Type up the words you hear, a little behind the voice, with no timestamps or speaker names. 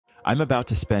I'm about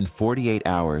to spend 48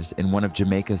 hours in one of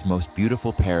Jamaica's most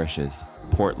beautiful parishes,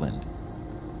 Portland.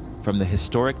 From the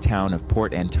historic town of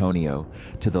Port Antonio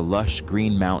to the lush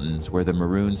green mountains where the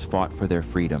Maroons fought for their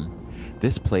freedom,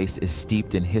 this place is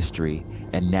steeped in history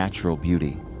and natural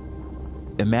beauty.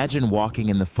 Imagine walking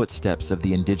in the footsteps of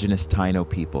the indigenous Taino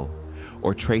people,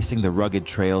 or tracing the rugged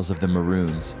trails of the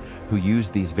Maroons, who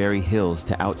used these very hills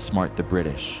to outsmart the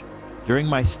British. During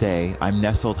my stay, I'm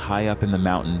nestled high up in the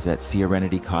mountains at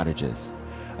Serenity Cottages,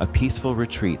 a peaceful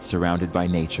retreat surrounded by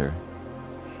nature.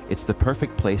 It's the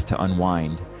perfect place to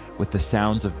unwind, with the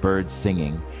sounds of birds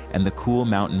singing and the cool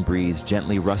mountain breeze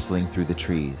gently rustling through the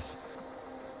trees.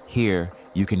 Here,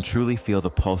 you can truly feel the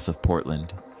pulse of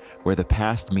Portland, where the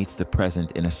past meets the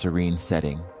present in a serene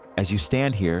setting. As you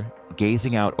stand here,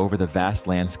 gazing out over the vast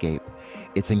landscape,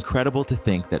 it's incredible to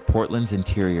think that Portland's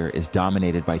interior is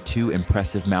dominated by two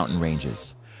impressive mountain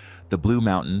ranges, the Blue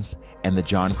Mountains and the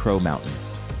John Crow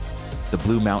Mountains. The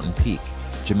Blue Mountain Peak,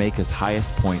 Jamaica's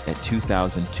highest point at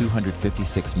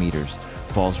 2,256 meters,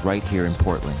 falls right here in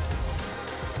Portland.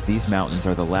 These mountains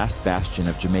are the last bastion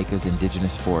of Jamaica's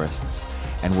indigenous forests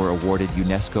and were awarded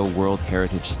UNESCO World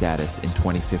Heritage status in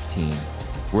 2015.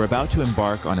 We're about to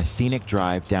embark on a scenic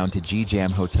drive down to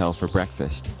G-Jam Hotel for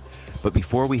breakfast. But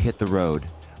before we hit the road,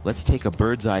 let's take a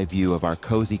bird's eye view of our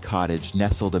cozy cottage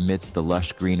nestled amidst the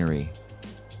lush greenery.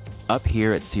 Up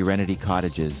here at Serenity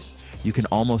Cottages, you can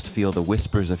almost feel the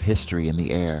whispers of history in the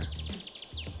air.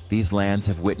 These lands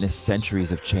have witnessed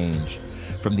centuries of change,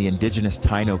 from the indigenous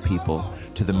Taino people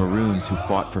to the Maroons who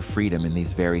fought for freedom in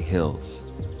these very hills.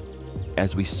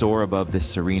 As we soar above this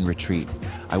serene retreat,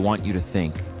 I want you to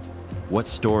think, what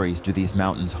stories do these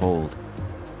mountains hold?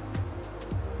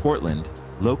 Portland,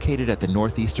 located at the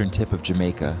northeastern tip of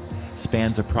Jamaica,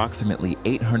 spans approximately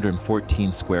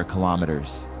 814 square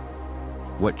kilometers.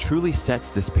 What truly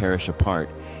sets this parish apart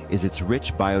is its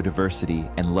rich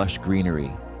biodiversity and lush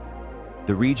greenery.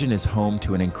 The region is home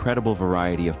to an incredible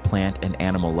variety of plant and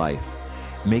animal life,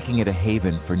 making it a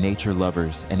haven for nature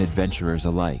lovers and adventurers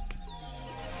alike.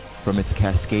 From its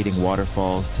cascading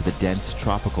waterfalls to the dense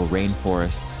tropical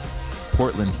rainforests,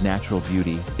 Portland's natural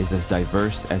beauty is as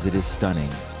diverse as it is stunning.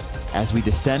 As we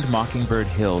descend Mockingbird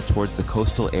Hill towards the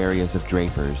coastal areas of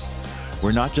Drapers,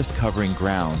 we're not just covering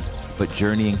ground, but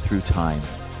journeying through time.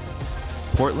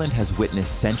 Portland has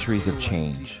witnessed centuries of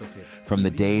change, from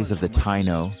the days of the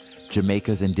Taino,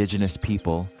 Jamaica's indigenous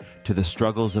people, to the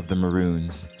struggles of the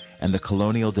Maroons, and the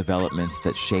colonial developments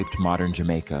that shaped modern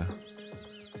Jamaica.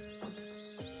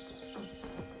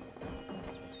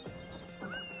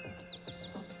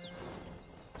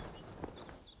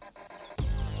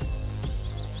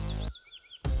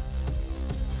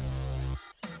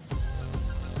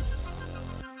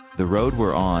 The road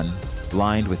we're on,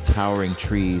 lined with towering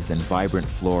trees and vibrant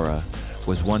flora,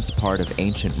 was once part of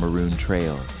ancient Maroon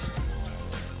trails.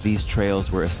 These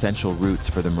trails were essential routes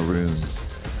for the Maroons,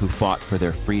 who fought for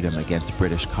their freedom against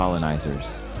British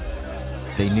colonizers.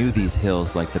 They knew these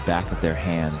hills like the back of their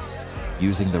hands,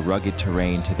 using the rugged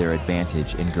terrain to their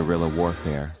advantage in guerrilla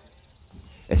warfare.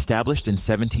 Established in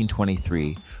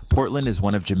 1723, Portland is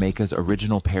one of Jamaica's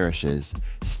original parishes,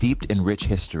 steeped in rich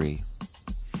history.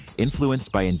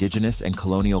 Influenced by indigenous and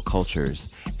colonial cultures,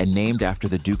 and named after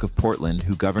the Duke of Portland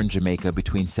who governed Jamaica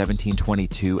between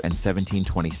 1722 and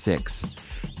 1726,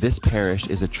 this parish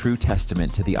is a true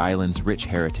testament to the island's rich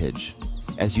heritage.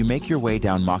 As you make your way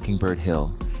down Mockingbird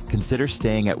Hill, consider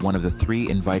staying at one of the 3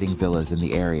 inviting villas in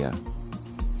the area.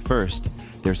 First,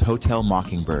 there's Hotel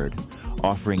Mockingbird,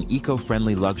 offering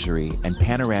eco-friendly luxury and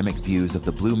panoramic views of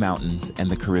the Blue Mountains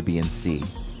and the Caribbean Sea.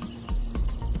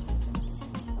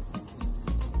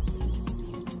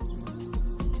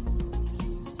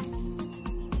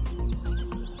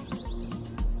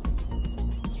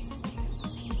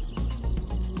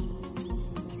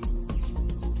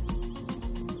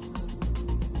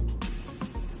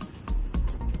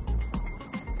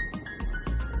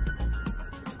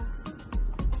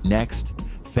 Next,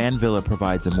 Fan Villa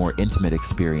provides a more intimate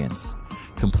experience,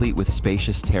 complete with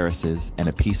spacious terraces and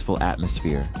a peaceful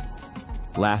atmosphere.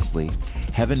 Lastly,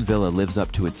 Heaven Villa lives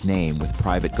up to its name with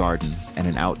private gardens and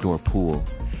an outdoor pool,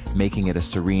 making it a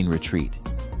serene retreat.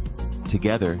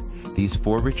 Together, these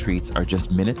 4 retreats are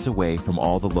just minutes away from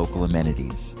all the local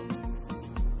amenities.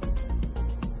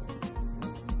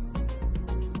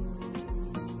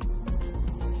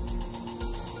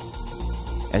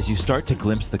 As you start to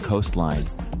glimpse the coastline,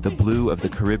 the blue of the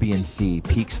Caribbean Sea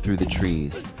peeks through the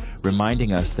trees,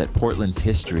 reminding us that Portland's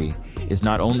history is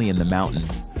not only in the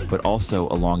mountains, but also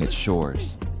along its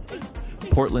shores.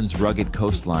 Portland's rugged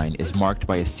coastline is marked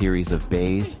by a series of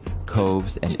bays,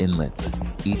 coves, and inlets,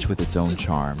 each with its own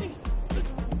charm.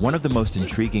 One of the most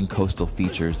intriguing coastal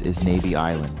features is Navy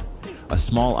Island, a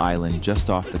small island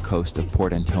just off the coast of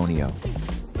Port Antonio.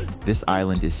 This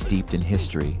island is steeped in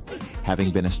history, having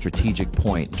been a strategic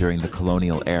point during the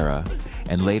colonial era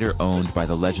and later owned by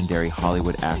the legendary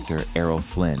Hollywood actor Errol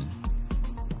Flynn.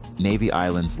 Navy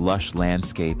Island's lush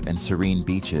landscape and serene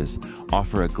beaches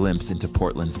offer a glimpse into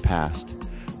Portland's past,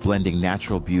 blending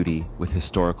natural beauty with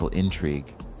historical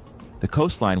intrigue. The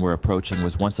coastline we're approaching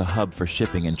was once a hub for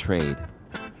shipping and trade.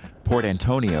 Port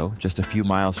Antonio, just a few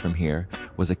miles from here,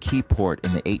 was a key port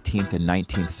in the 18th and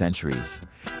 19th centuries,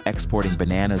 exporting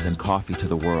bananas and coffee to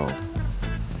the world.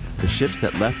 The ships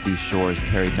that left these shores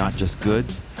carried not just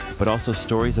goods, but also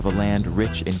stories of a land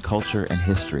rich in culture and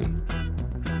history.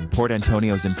 Port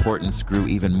Antonio's importance grew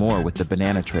even more with the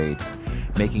banana trade,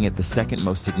 making it the second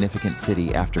most significant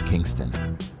city after Kingston.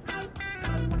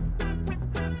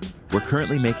 We're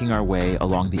currently making our way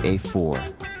along the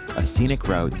A4, a scenic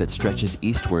route that stretches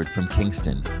eastward from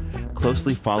Kingston,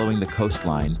 closely following the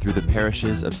coastline through the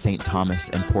parishes of St. Thomas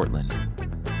and Portland.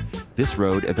 This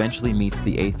road eventually meets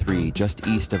the A3 just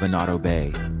east of Anato Bay.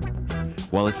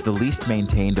 While it's the least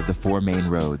maintained of the four main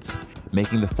roads,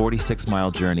 making the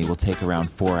 46-mile journey will take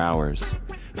around 4 hours,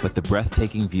 but the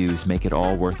breathtaking views make it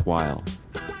all worthwhile.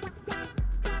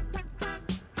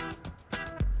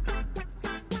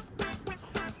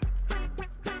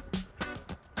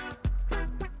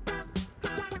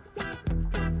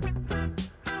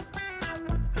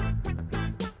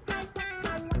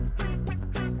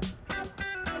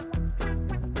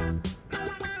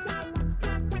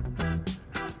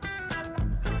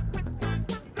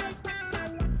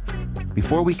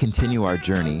 Before we continue our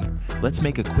journey, let's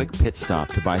make a quick pit stop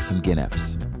to buy some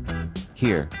Guineps.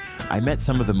 Here, I met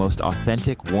some of the most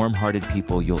authentic, warm-hearted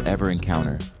people you'll ever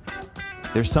encounter.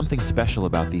 There's something special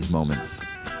about these moments,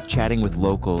 chatting with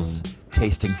locals,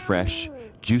 tasting fresh,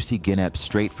 juicy Guineps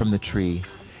straight from the tree,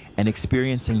 and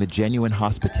experiencing the genuine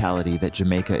hospitality that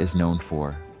Jamaica is known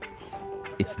for.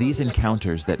 It's these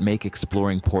encounters that make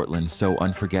exploring Portland so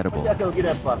unforgettable. Can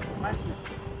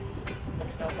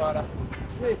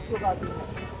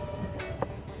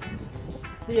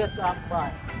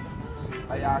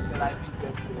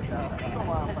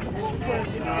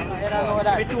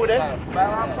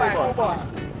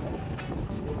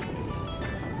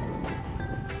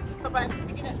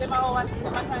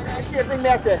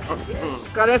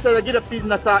I say the Guineps season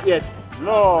not start yet?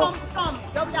 No. Some.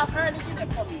 You have heard the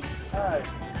Guineps for me. Alright.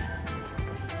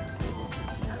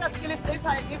 Let's give it with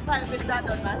that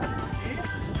done, man.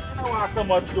 I don't want so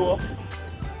much though.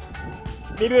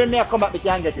 Maybe when I come back, we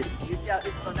can get it. Yeah, it's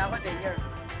for now and then,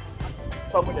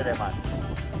 Come with it, man.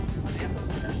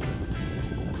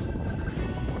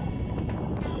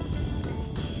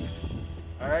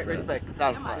 Alright, respect.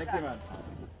 Thank you, man.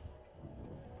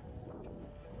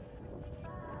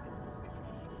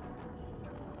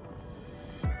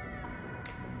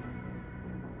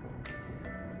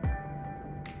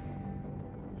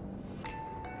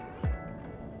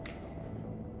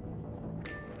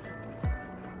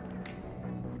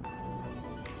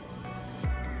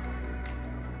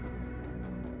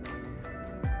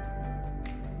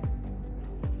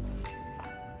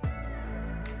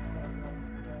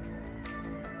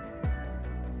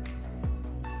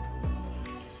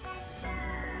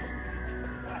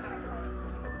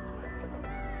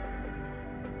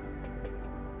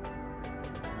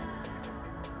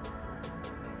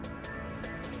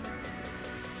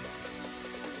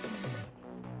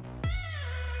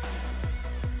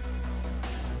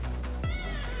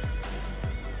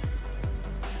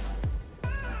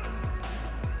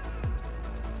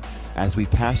 As we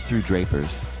pass through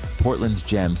Drapers, Portland's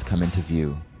gems come into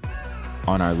view.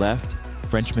 On our left,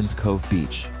 Frenchman's Cove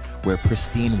Beach, where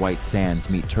pristine white sands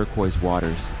meet turquoise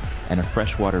waters and a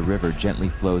freshwater river gently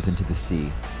flows into the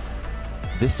sea.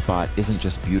 This spot isn't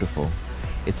just beautiful,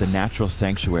 it's a natural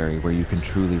sanctuary where you can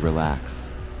truly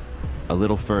relax. A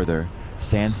little further,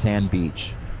 Sand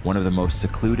Beach, one of the most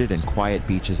secluded and quiet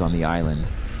beaches on the island,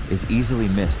 is easily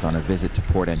missed on a visit to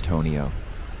Port Antonio.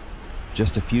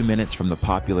 Just a few minutes from the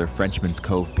popular Frenchman's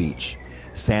Cove Beach,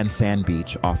 Sand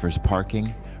Beach offers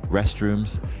parking,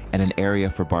 restrooms, and an area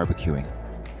for barbecuing.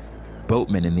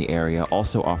 Boatmen in the area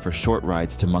also offer short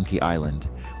rides to Monkey Island,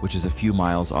 which is a few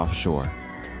miles offshore.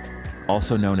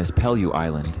 Also known as Pellew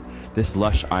Island, this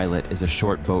lush islet is a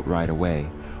short boat ride away,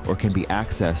 or can be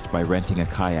accessed by renting a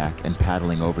kayak and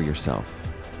paddling over yourself.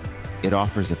 It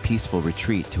offers a peaceful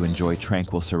retreat to enjoy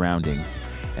tranquil surroundings,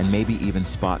 and maybe even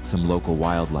spot some local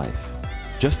wildlife.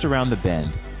 Just around the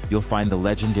bend, you'll find the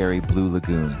legendary Blue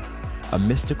Lagoon, a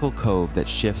mystical cove that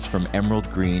shifts from emerald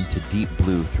green to deep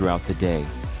blue throughout the day,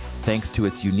 thanks to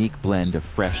its unique blend of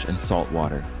fresh and salt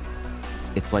water.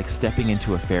 It's like stepping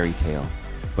into a fairy tale.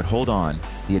 But hold on,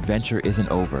 the adventure isn't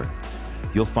over.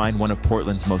 You'll find one of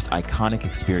Portland's most iconic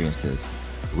experiences,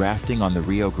 rafting on the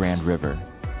Rio Grande River.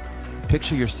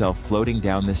 Picture yourself floating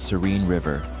down this serene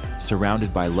river,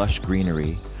 surrounded by lush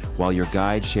greenery, while your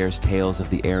guide shares tales of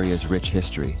the area's rich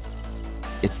history.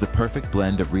 It's the perfect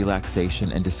blend of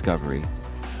relaxation and discovery,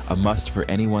 a must for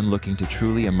anyone looking to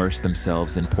truly immerse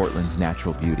themselves in Portland's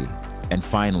natural beauty. And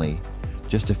finally,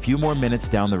 just a few more minutes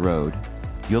down the road,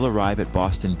 you'll arrive at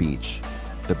Boston Beach,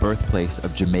 the birthplace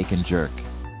of Jamaican jerk.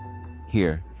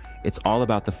 Here, it's all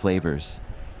about the flavors.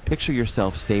 Picture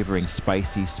yourself savoring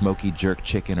spicy, smoky jerk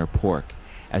chicken or pork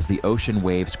as the ocean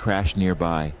waves crash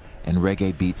nearby and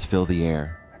reggae beats fill the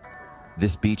air.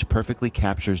 This beach perfectly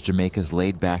captures Jamaica's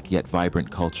laid-back yet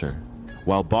vibrant culture.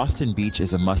 While Boston Beach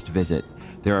is a must-visit,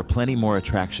 there are plenty more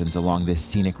attractions along this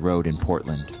scenic road in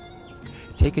Portland.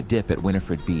 Take a dip at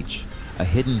Winifred Beach, a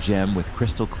hidden gem with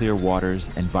crystal-clear waters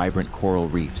and vibrant coral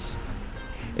reefs.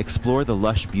 Explore the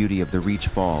lush beauty of the Reach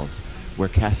Falls, where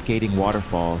cascading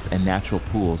waterfalls and natural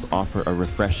pools offer a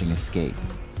refreshing escape.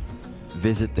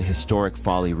 Visit the historic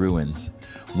Folly Ruins,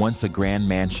 once a grand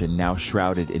mansion now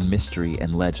shrouded in mystery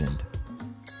and legend.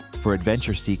 For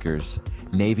adventure seekers,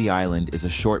 Navy Island is a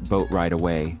short boat ride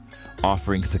away,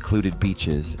 offering secluded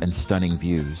beaches and stunning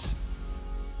views.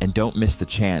 And don't miss the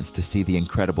chance to see the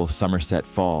incredible Somerset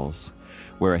Falls,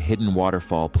 where a hidden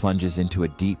waterfall plunges into a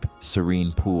deep,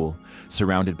 serene pool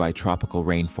surrounded by tropical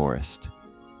rainforest.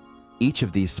 Each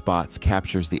of these spots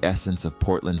captures the essence of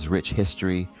Portland's rich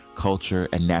history, culture,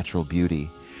 and natural beauty,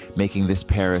 making this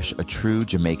parish a true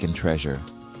Jamaican treasure.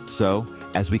 So,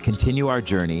 as we continue our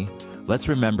journey, let's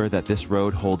remember that this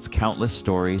road holds countless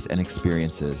stories and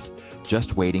experiences,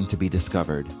 just waiting to be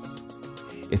discovered.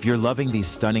 If you're loving these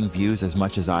stunning views as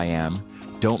much as I am,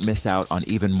 don't miss out on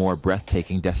even more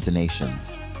breathtaking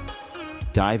destinations.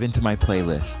 Dive into my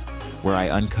playlist, where I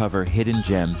uncover hidden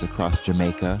gems across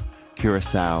Jamaica,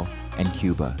 Curacao, and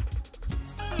Cuba.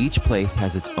 Each place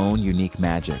has its own unique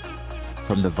magic.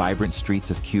 From the vibrant streets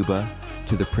of Cuba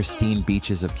to the pristine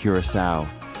beaches of Curacao,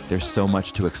 there's so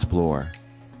much to explore.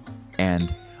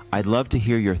 And I'd love to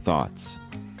hear your thoughts.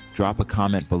 Drop a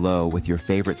comment below with your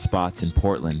favorite spots in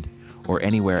Portland or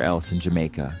anywhere else in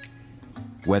Jamaica.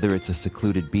 Whether it's a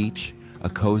secluded beach, a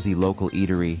cozy local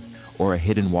eatery, or a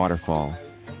hidden waterfall,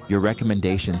 your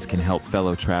recommendations can help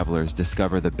fellow travelers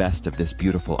discover the best of this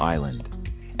beautiful island.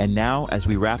 And now, as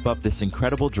we wrap up this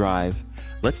incredible drive,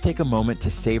 let's take a moment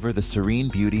to savor the serene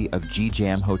beauty of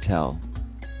GJam Hotel.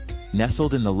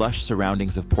 Nestled in the lush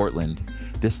surroundings of Portland,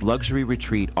 this luxury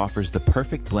retreat offers the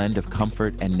perfect blend of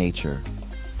comfort and nature.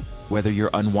 Whether you're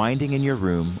unwinding in your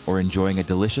room or enjoying a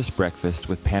delicious breakfast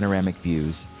with panoramic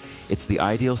views, it's the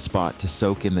ideal spot to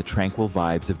soak in the tranquil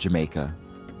vibes of Jamaica.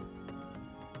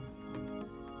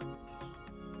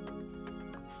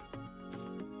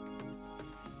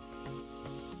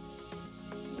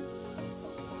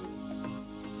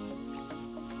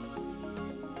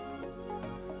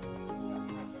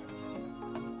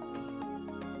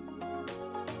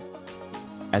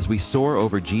 As we soar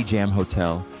over GJam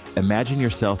Hotel, imagine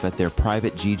yourself at their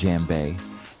private GJam Bay,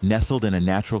 nestled in a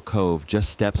natural cove just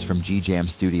steps from GJam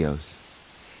Studios.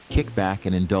 Kick back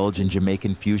and indulge in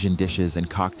Jamaican fusion dishes and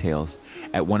cocktails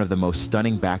at one of the most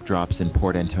stunning backdrops in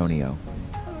Port Antonio.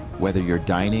 Whether you're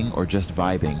dining or just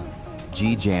vibing,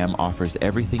 GJam offers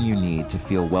everything you need to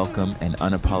feel welcome and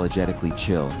unapologetically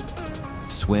chill.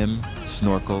 Swim,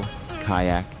 snorkel,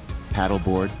 kayak,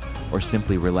 paddleboard, or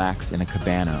simply relax in a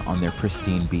cabana on their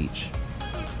pristine beach.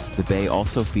 The bay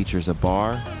also features a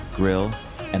bar, grill,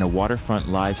 and a waterfront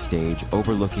live stage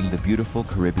overlooking the beautiful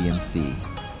Caribbean Sea.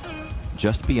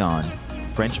 Just beyond,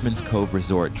 Frenchman's Cove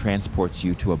Resort transports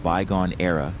you to a bygone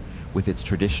era with its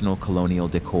traditional colonial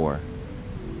decor.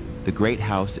 The Great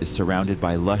House is surrounded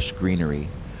by lush greenery,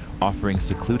 offering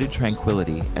secluded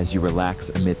tranquility as you relax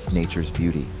amidst nature's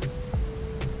beauty.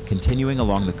 Continuing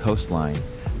along the coastline,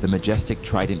 the majestic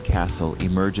Trident Castle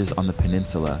emerges on the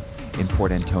peninsula in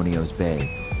Port Antonio's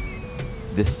bay.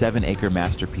 This 7-acre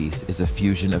masterpiece is a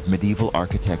fusion of medieval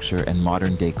architecture and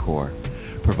modern decor,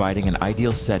 providing an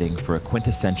ideal setting for a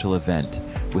quintessential event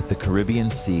with the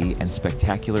Caribbean Sea and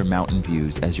spectacular mountain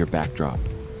views as your backdrop.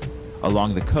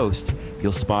 Along the coast,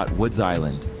 you'll spot Woods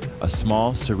Island, a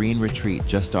small, serene retreat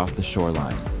just off the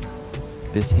shoreline.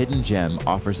 This hidden gem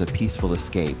offers a peaceful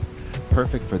escape,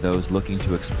 perfect for those looking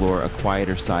to explore a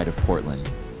quieter side of Portland.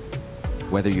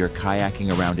 Whether you're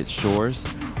kayaking around its shores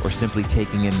or simply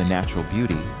taking in the natural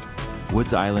beauty,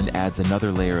 Woods Island adds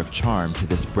another layer of charm to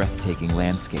this breathtaking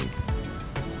landscape.